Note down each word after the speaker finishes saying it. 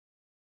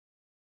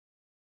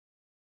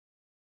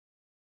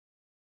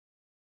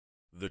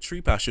The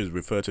three Pashas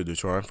refer to the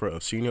triumvirate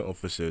of senior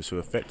officers who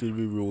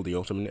effectively ruled the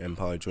Ottoman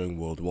Empire during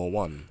World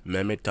War I.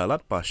 Mehmed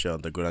Talat Pasha,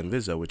 the Grand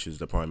Vizier, which is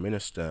the Prime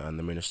Minister and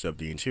the Minister of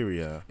the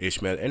Interior,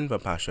 Ismail Enver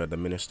Pasha, the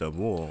Minister of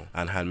War,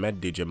 and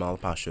Ahmed Jamal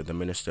Pasha, the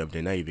Minister of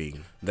the Navy.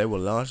 They were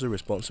largely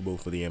responsible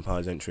for the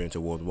empire's entry into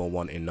World War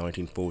I in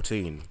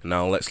 1914.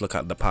 Now let's look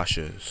at the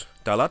Pashas.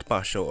 Talat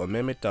Pasha, or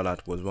Mehmed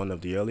Talat, was one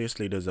of the earliest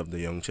leaders of the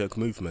Young Turk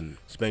movement,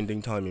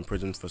 spending time in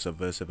prison for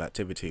subversive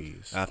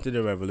activities. After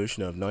the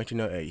revolution of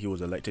 1908, he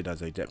was elected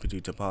as a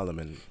deputy to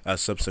parliament, as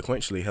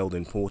subsequently held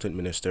important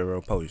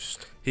ministerial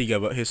posts. He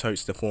gave up his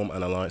hopes to form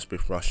an alliance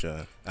with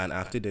Russia, and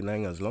after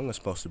delaying as long as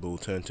possible,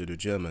 turned to the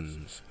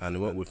Germans, and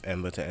worked with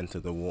Enver to enter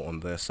the war on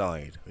their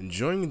side.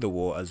 During the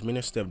war, as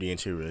Minister of the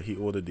Interior, he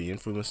ordered the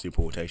infamous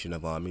deportation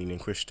of Armenian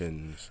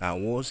Christians. At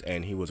war's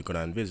end, he was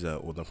Grand Vizier,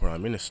 or the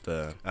Prime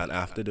Minister, and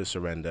after the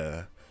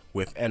surrender,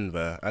 with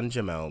Enver and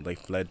Jamal, they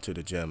fled to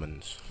the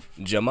Germans.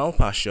 Jamal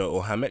Pasha,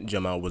 or Ahmed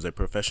Jamal, was a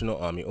professional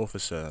army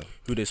officer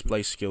who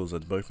displayed skills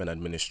as both an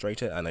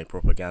administrator and a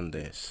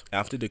propagandist.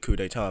 After the coup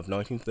d'etat of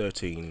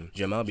 1913,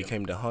 Jamal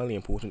became the highly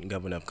important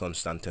governor of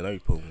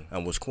Constantinople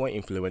and was quite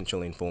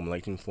influential in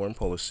formulating foreign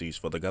policies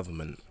for the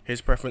government.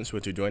 His preference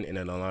was to join in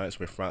an alliance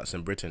with France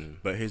and Britain,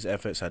 but his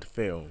efforts had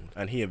failed,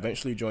 and he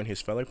eventually joined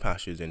his fellow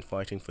Pashas in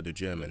fighting for the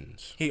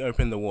Germans. He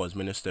opened the war as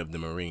Minister of the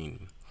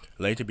Marine,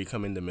 later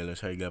becoming the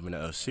military governor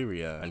of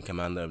Syria and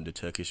commander of the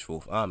Turkish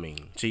Fourth Army.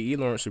 T.E.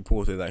 Lawrence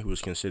reported that he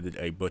was considered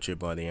a butcher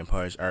by the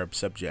empire's Arab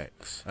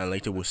subjects, and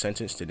later was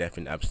sentenced to death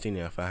in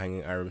Abyssinia for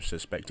hanging Arabs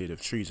suspected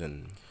of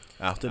treason.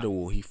 After the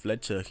war, he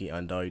fled Turkey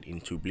and died in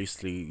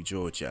Tbilisi,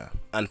 Georgia.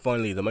 And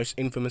finally, the most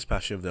infamous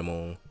Pasha of them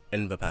all,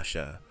 Enver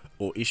Pasha,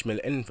 or Ismail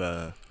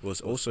Enver,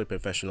 was also a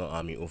professional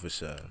army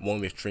officer,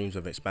 one with dreams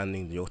of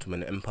expanding the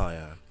Ottoman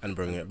Empire and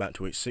bringing it back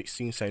to its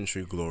 16th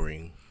century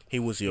glory. He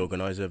was the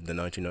organizer of the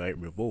 1908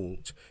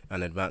 revolt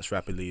and advanced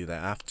rapidly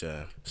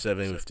thereafter,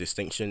 serving with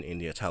distinction in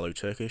the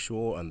Italo-Turkish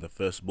War and the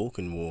First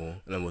Balkan War,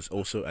 and was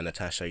also an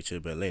attaché to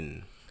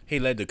Berlin. He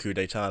led the coup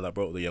d'etat that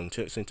brought the Young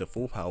Turks into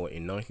full power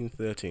in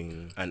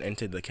 1913 and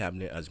entered the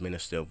cabinet as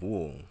Minister of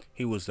War.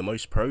 He was the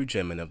most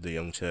pro-German of the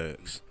Young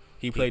Turks.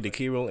 He played a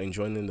key role in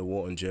joining the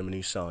war on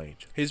Germany's side.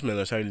 His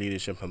military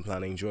leadership and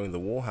planning during the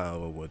war,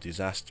 however, were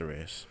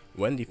disastrous.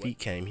 When defeat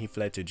came, he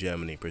fled to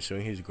Germany,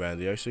 pursuing his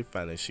grandiose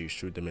fantasies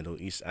through the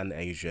Middle East and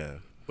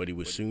Asia, but he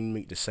would soon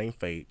meet the same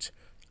fate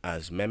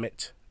as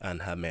Mehmet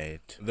and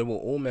Ahmed. They were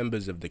all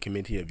members of the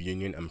Committee of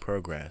Union and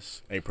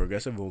Progress, a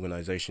progressive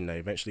organization that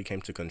eventually came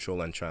to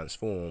control and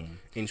transform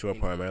into a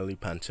primarily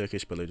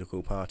pan-Turkish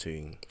political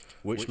party,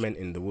 which meant,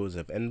 in the words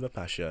of Enver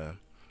Pasha,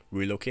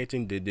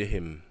 relocating the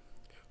Dihim,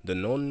 the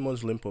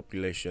non-Muslim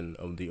population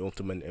of the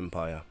Ottoman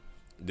Empire.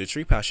 The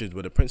three Pashas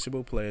were the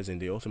principal players in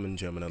the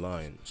Ottoman-German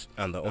alliance,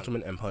 and the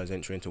Ottoman Empire's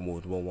entry into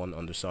World War I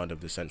on the side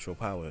of the Central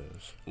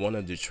Powers. One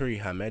of the three,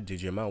 Ahmed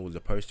Jamal, was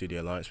opposed to the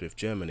alliance with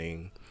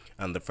Germany,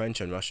 and the French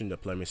and Russian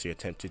diplomacy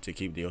attempted to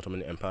keep the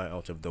Ottoman Empire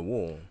out of the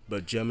war,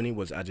 but Germany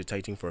was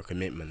agitating for a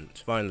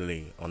commitment.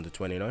 Finally, on the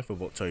 29th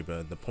of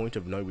October, the point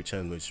of no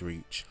return was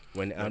reached,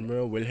 when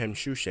Admiral Wilhelm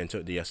Schuschnigg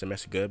took the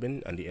SMS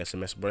Gerbin and the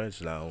SMS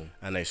Breslau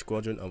and a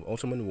squadron of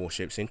Ottoman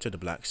warships into the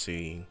Black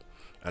Sea,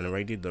 and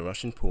raided the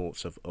Russian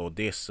ports of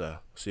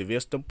Odessa,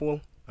 Sevastopol,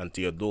 and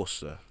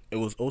Theodosia. It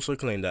was also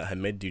claimed that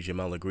Ahmed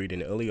Jamal agreed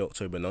in early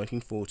October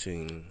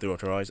 1914 to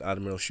authorize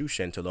Admiral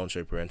Schuschnigg to launch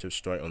a preemptive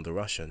strike on the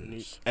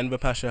Russians. Enver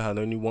Pasha had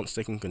only once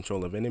taken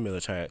control of any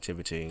military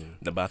activity,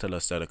 the Battle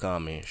of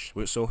Sarıkamış,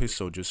 which saw his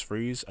soldiers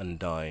freeze and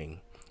die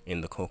in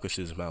the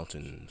Caucasus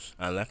Mountains,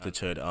 and left the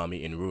Third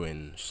Army in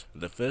ruins.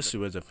 The First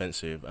Suez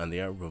Offensive and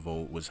the Arab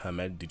Revolt was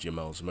Ahmed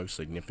Jamal's most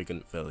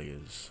significant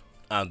failures.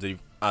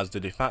 As the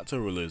de facto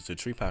rulers, the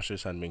three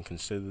Pashas had been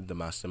considered the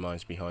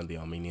masterminds behind the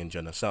Armenian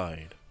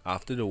genocide.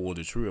 After the war,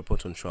 the three were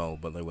put on trial,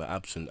 but they were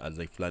absent as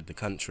they fled the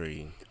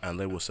country, and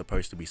they were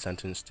supposed to be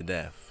sentenced to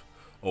death.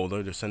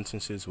 Although the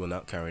sentences were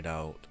not carried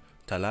out,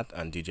 Talat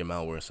and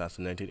Jamal were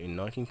assassinated in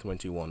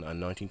 1921 and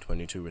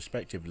 1922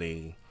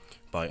 respectively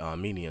by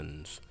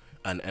Armenians,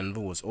 and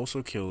Enver was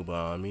also killed by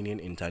Armenian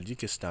in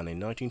Tajikistan in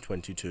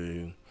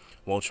 1922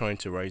 while trying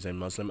to raise a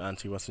Muslim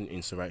anti-Russian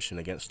insurrection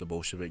against the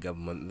Bolshevik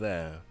government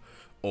there.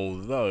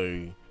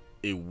 Although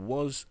it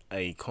was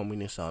a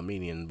communist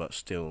Armenian, but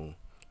still,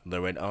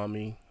 the Red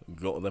Army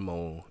got them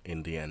all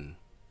in the end.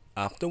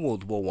 After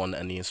World War I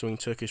and the ensuing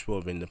Turkish War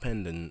of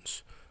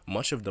Independence,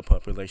 much of the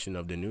population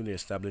of the newly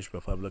established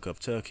Republic of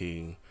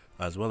Turkey,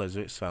 as well as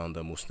its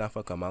founder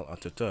Mustafa Kemal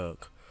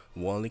Atatürk,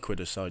 widely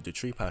criticized the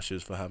three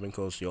Pashas for having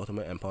caused the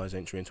Ottoman Empire's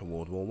entry into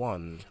World War I,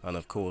 and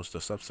of course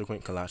the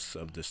subsequent collapse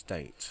of the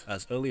state.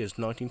 As early as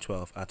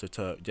 1912,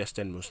 Atatürk, just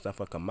then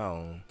Mustafa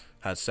Kemal,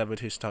 had severed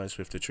his ties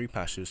with the three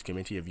Pashas'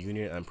 Committee of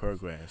Union and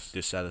Progress,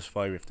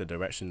 dissatisfied with the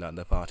direction that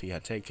the party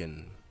had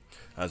taken,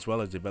 as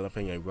well as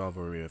developing a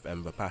rivalry with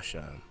Enver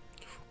Pasha.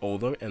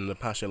 Although Enver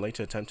Pasha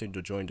later attempted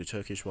to join the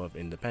Turkish War of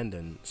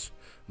Independence,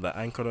 the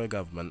Ankara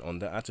government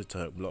under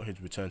Atatürk blocked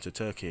his return to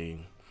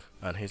Turkey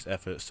and his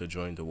efforts to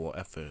join the war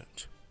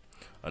effort.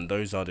 And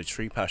those are the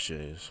three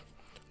Pashas: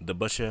 the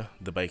butcher,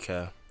 the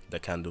baker, the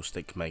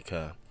candlestick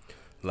maker.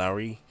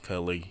 Larry,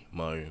 Curly,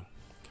 Moe,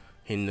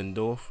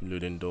 Hindenburg,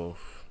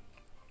 Ludendorff,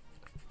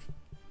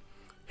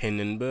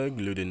 Hindenburg,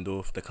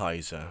 Ludendorff, the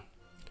Kaiser,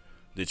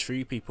 the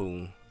three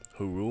people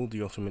who ruled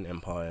the Ottoman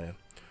Empire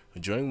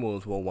during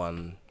World War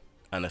I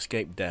and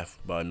escaped death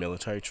by a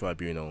military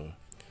tribunal,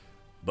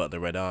 but the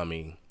Red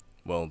Army,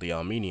 well, the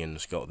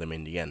Armenians got them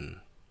in the end.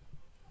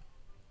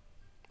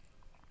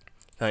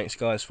 Thanks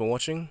guys for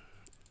watching.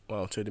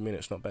 Wow, 30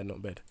 minutes, not bad,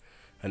 not bad.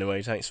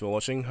 Anyway, thanks for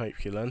watching,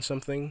 hope you learned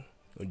something.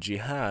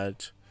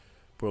 Jihad,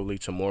 probably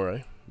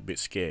tomorrow, a bit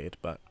scared,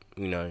 but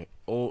you know,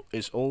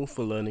 it's all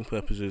for learning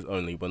purposes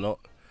only. We're not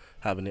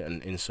having it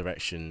an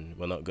insurrection,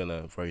 we're not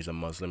gonna raise a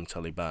Muslim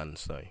Taliban,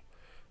 so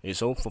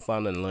it's all for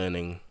fun and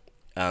learning.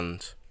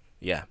 And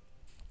yeah,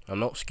 I'm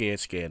not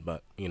scared,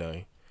 but you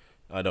know,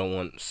 I don't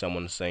want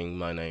someone saying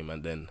my name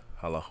and then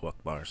Allahu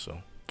Akbar.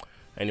 So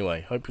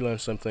anyway, hope you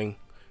learned something,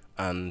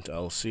 and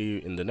I'll see you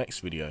in the next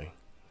video.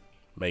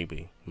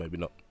 Maybe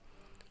not.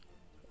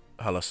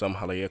 Halasam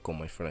halaykum,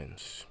 my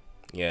friends.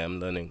 Yeah, I'm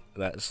learning.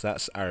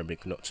 That's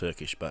Arabic, not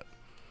Turkish, but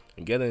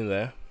I'm getting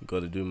there. Got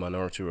to do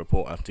Minority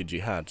Report after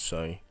Jihad,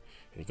 so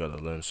you got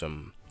to learn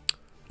some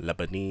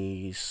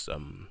Lebanese,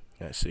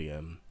 let's see,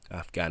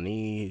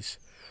 Afghanese,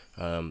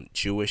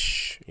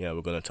 Jewish. Yeah,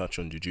 we're gonna touch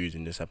on the Jews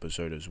in this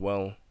episode as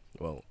well.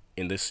 Well,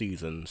 in this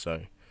season,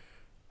 so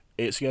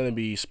it's gonna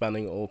be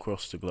spanning all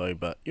across the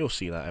globe, but you'll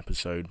see that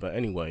episode. But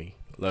anyway,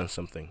 learn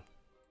something.